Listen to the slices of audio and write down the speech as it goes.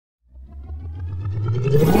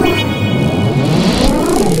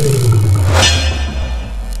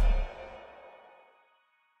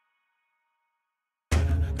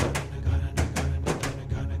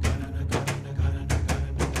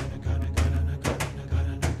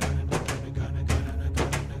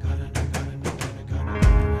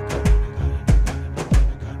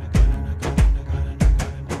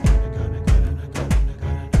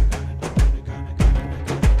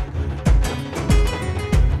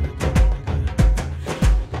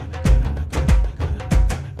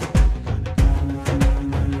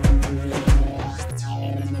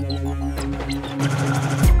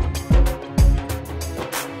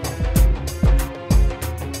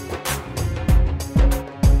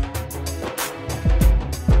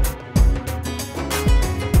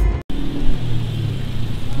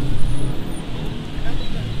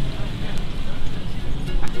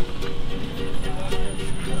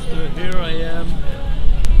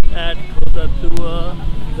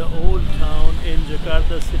The old town in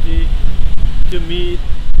Jakarta city, to meet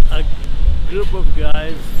a group of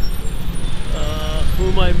guys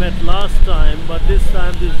whom I met last time, but this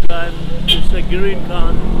time this guy, Mr. Green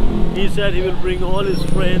Khan, he said he will bring all his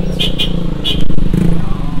friends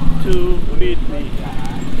to meet me.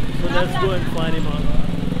 So let's go and find him out.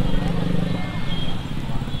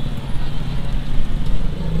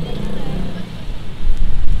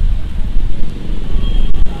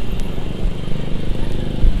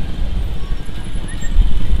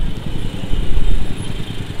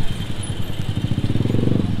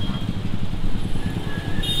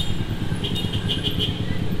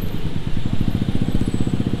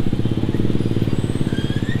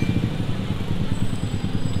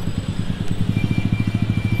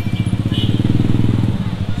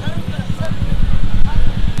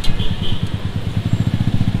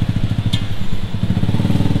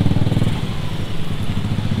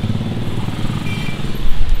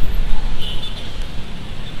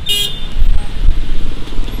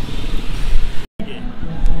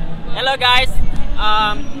 Hello guys,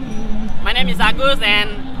 my name is Agus and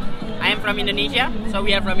I am from Indonesia. So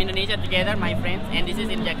we are from Indonesia together, my friends, and this is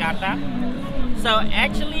in Jakarta. So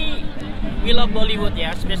actually we love Bollywood,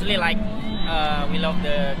 yeah, especially like we love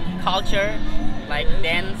the culture, like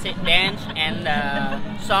dance and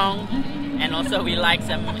song, and also we like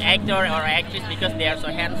some actor or actress because they are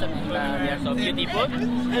so handsome, they are so beautiful.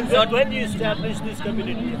 And so when you established this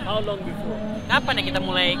community, how long before? Kapan ya kita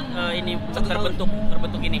mulai ini terbentuk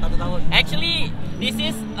ini? Actually, this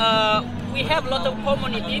is we have a lot of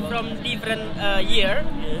community from different year.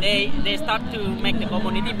 They start to make the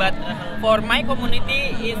community, but for my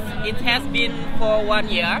community, it has been for 1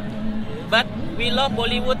 year. But we love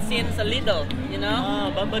Bollywood since a little, you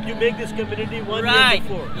know. But you make this community 1 right. year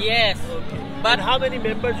before. Yes. Okay. But and how many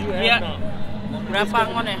members you have now?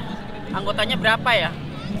 Berapa anggotanya berapa ya?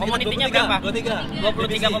 Komunitinya berapa?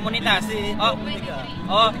 23 komunitas.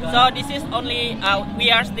 So this is only we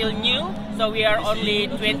are still new, so we are only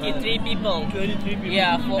 23 people. 23 people.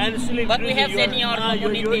 Yeah, but we have senior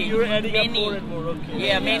community. You're adding many. Up more and more. Okay.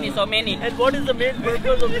 Yeah, many, so many. And what is the main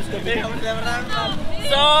purpose of this community?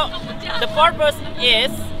 So the purpose is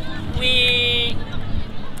we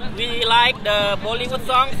like the Bollywood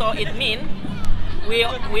song, so it means we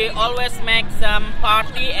always make some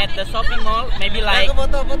party at the shopping mall, maybe like 4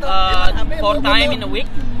 times in a week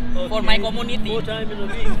for my community. 4 times in a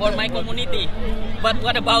week. For my community. But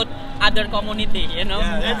what about other community, you know?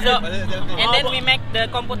 And then we make the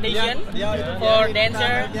competition for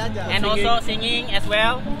dancer and also singing as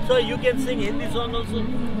well. So you can sing Hindi song also?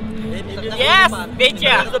 Yes,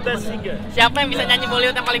 Becha. Who is the best singer? Siapa yang bisa nyanyi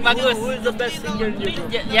Bollywood yang paling bagus? Who is the best singer in your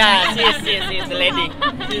group? Yeah, she's the lady.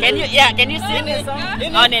 Can you sing this song?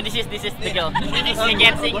 Oh no, this is the girl. She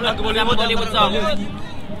can sing some Bollywood song.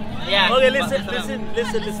 Yeah. Okay, listen.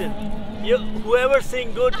 Whoever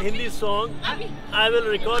sing good Hindi song, I will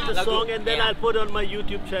record the song and then I'll put on my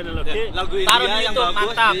YouTube channel, okay? Taruh di YouTube,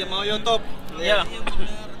 mantap. Mau YouTube. Yeah.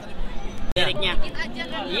 Liriknya.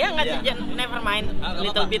 Iya, nggak, never mind.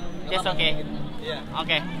 Little bit, that's okay.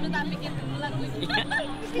 Okay.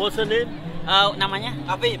 What's her name? Namanya?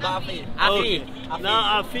 Afi. Afi.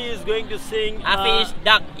 Now Afi is going to sing. Afi is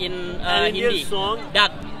duck in Hindi. Song.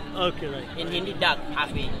 Duck. Okay, right. In Hindi, duck.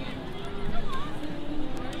 Afi.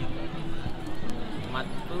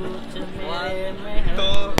 Matku cemere.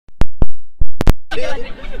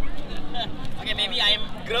 Okay, maybe I'm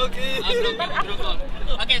Grogi.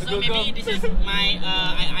 Okay, so maybe this is my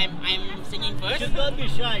I'm singing first. Just don't be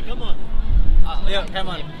shy. Come on. Yeah, come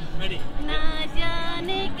on. Ready. ना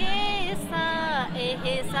जाने कैसा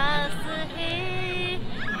एहसास है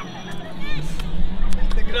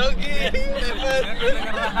Grogi.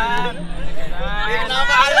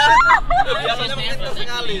 Kenapa ada? Biasanya pintar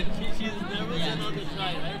sekali. She's nervous and on the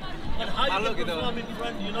shy, right? But how you Malu can gitu. perform in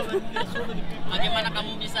front, you know, when there's so many people. Bagaimana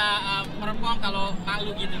kamu bisa perform kalau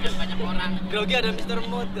malu gitu kan banyak orang? Grogi ada Mr.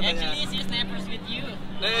 Mood katanya. Actually, she's nervous with you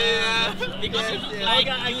because you look Yes, like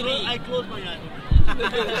Okay, I close my eyes.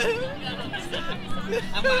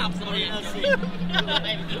 Maaf, sorry.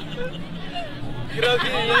 Grogi.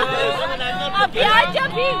 Abi aja,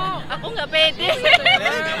 Bing. Aku nggak pede.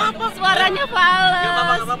 Suaranya fals.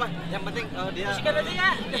 Gak apa-apa. Yang penting dia. Musikan aja ya.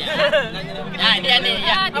 Nah, dia nih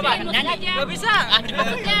ya. Apa? Nyanyi? Gak bisa.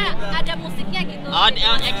 Maksudnya ada musiknya gitu. Oh,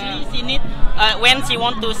 actually she need when she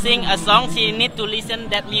want to sing a song, she need to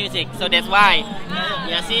listen that music. So that's why.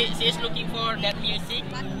 Yeah, she is looking for that music.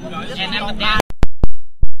 And after that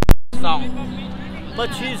song. But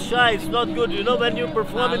she's shy, it's not good. You know, when you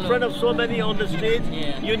perform in front of so many on the stage,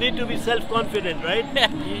 Yeah. you need to be self-confident, right?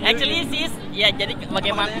 Actually she is ya jadi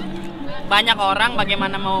bagaimana banyak orang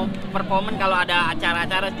bagaimana mau performan kalau ada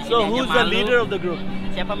acara-acara di sini So aja who's the malu. leader of the group?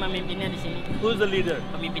 Siapa pemimpinnya di sini? Who's the leader?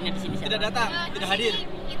 Pemimpinnya di sini Tidak siapa? datang, tidak hadir.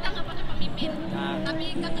 Kita nggak pakai pemimpin, tapi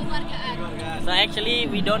kekeluargaan. So actually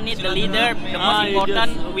we don't need the leader. The Ah, most you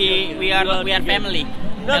important just- we are together. family.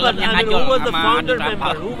 No, but Filmnya I mean, Kajol who was the sama founder Adu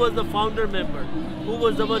member? Rapal. Who was the founder member? Who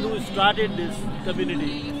was the one who started this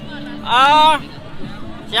community?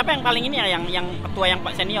 Siapa yang paling ini ya, yang ketua yang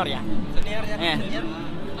Pak senior ya? Senior ya. Eh. Senior.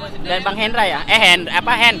 Dan Bang Hendra ya?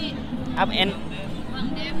 Apa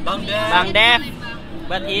Bang Dev.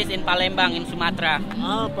 But he is in Palembang in Sumatera.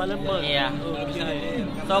 Palembang. Yeah. Okay.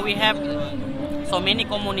 So we have so many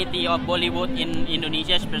community of Bollywood in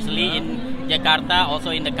Indonesia, especially in Jakarta,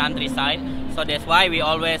 also in the countryside. So that's why we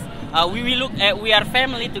always we are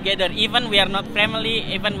family together. Even we are not family,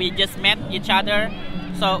 even we just met each other.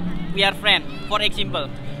 So we are friends. For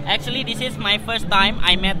example, actually this is my first time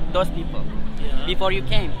I met those people Yeah. before you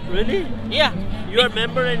came. Really? Yeah. You are a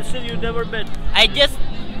member and still you never met. I just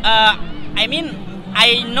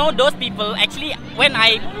I know those people. Actually, when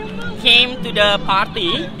I came to the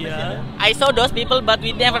party, Yeah. I saw those people, but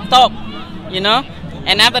we never talk, you know.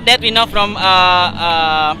 And after that, we know from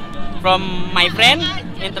my friend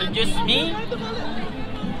introduced me.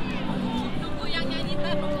 Yang nyanyi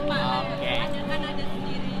tak lupa. Oke. Kan ada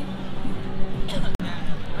sendiri.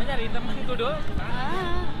 Cari temanku dong.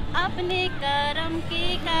 अपने करम की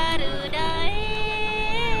कारुदाए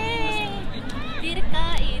फिर का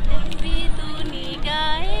इधर भी तू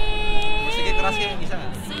निगाहे Musiknya keras kayak bisa.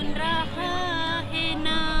 सुन रहा है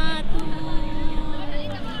ना तू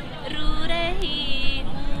रू रही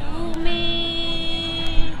हूँ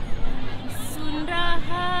मैं सुन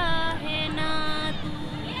रहा है ना तू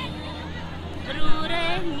रू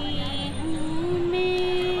रही हूँ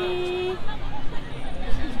मैं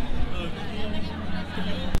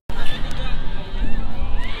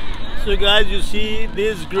So guys, you see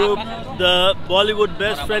this group, the Bollywood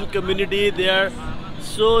Best Friend community, they are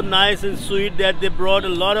so nice and sweet that they brought a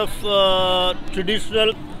lot of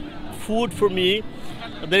traditional food for me.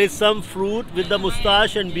 There is some fruit with the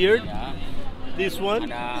mustache and beard. This one.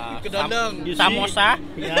 Kedandang. You see? Samosa.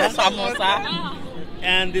 Yeah. Samosa.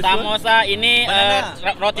 And this one. Samosa ini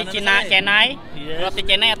Banana. roti Banana Cina slice. Cenai. Yes. Roti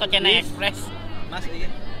Cenai atau Cenai Yes. Express. Mas iya.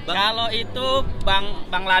 Kalau itu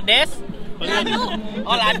Bangladesh.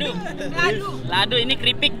 Oh ladu. Ladu ini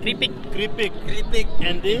keripik. Kripik. Keripik.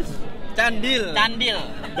 And this? Candil. Candil.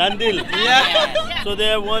 Dandil. Iya. So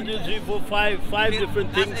there are 1, 2, 3, 4, 5 different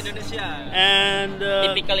Khas things. Indonesia. And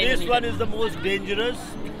Typical this Indonesian. one is the most dangerous.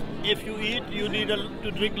 If you eat, you need to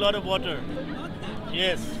drink a lot of water.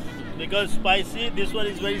 Yes, because spicy. This one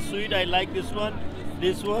is very sweet. I like this one,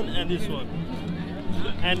 and this one,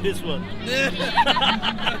 and this one.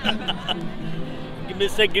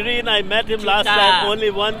 Mr. Green, I met him last Chuta. time. Only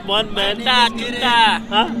one man. Cuta.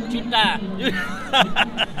 Huh? Cuta.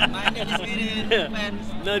 Mainnya di spirit. Fans.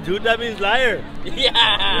 No, Juta means liar. Iya.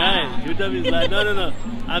 Right, Juta means liar. No.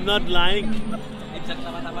 I'm not lying. Bisa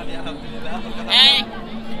sama-sama dia alhamdulillah.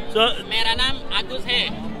 So मेरा नाम आगुस है.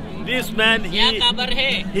 This man, क्या खबर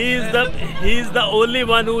है? he's the only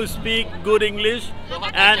one who speak good English,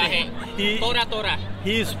 बहुत and अच्छा है. Tora.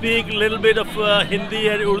 he speak a little bit of Hindi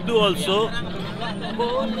and Urdu also.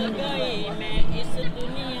 बोल गई मैं इस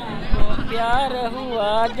दुनिया को प्यार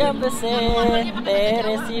हुआ जब से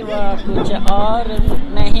तेरे सिवा कुछ और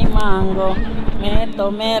नहीं मांगो मैं तो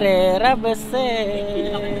मेरे रब से.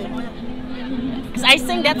 I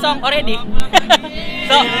sing that song already.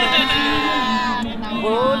 So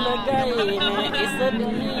भूल गई मैं इस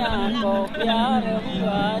दुनिया को प्यार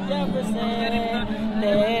हुआ जब से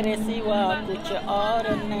तेरे सिवा कुछ और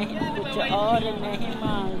नहीं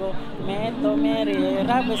मांगो मैं तो मेरे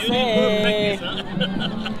रब से.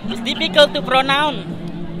 It's difficult to pronounce.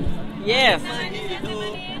 Yes.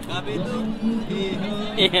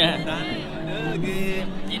 Yeah.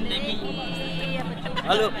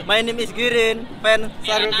 Halo, my name is Girin, fan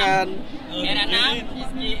Sarukan. मेरा नाम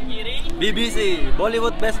गिरी. BBC,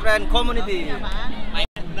 Bollywood Best Friend Community.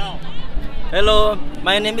 Hello,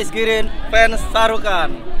 my name is Girin, fan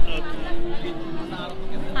Sarukan.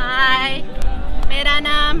 Hai, मेरा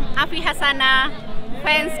नाम Afi Hasana,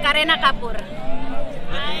 fans Karena Kapoor.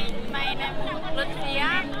 Hai, my name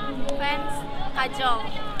Lutfia, fans Kajol.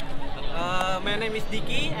 My name is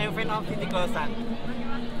Diki, I'm fan of Titi Kosan.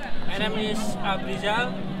 My name is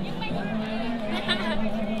Abrizal.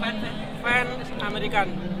 Fan American.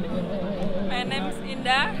 My name is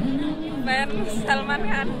Indah, fan Salman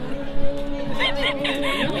Khan.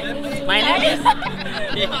 My name is.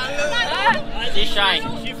 She's shy.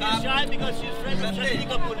 She feels shy because she's friends with Shakti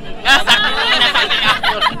Kapoor.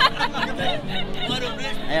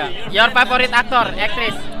 Your favorite actor,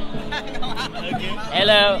 actress?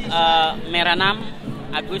 Hello, मेरा नाम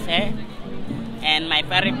Agus है, and my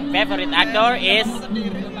favorite actor is,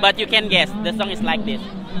 but you can guess. The song is like this.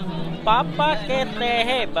 पापा कहते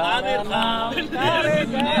हैं बाबा नाम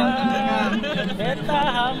करेगा, बेटा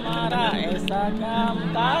हमारा ऐसा काम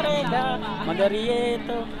करेगा, मगर ये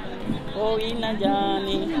तो कोई न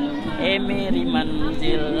जाने, ए मेरी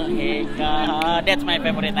मंजिल है कहाँ. That's my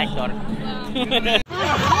favorite actor.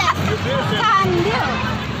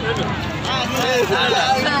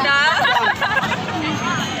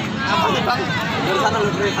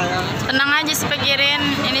 Tenang aja sepikirin,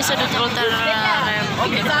 ini sudut ultra rem.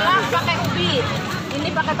 Salah pakai ubi, ini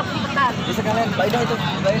pakai tepung ketan. Bisa kalian, Mbak Ida itu,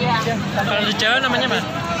 Mbak Ida. Kalau di Jawa namanya apa?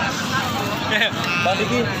 Bang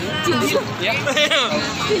Diki. Cindil.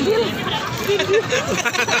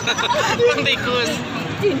 Tikus.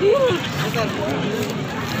 Cindil.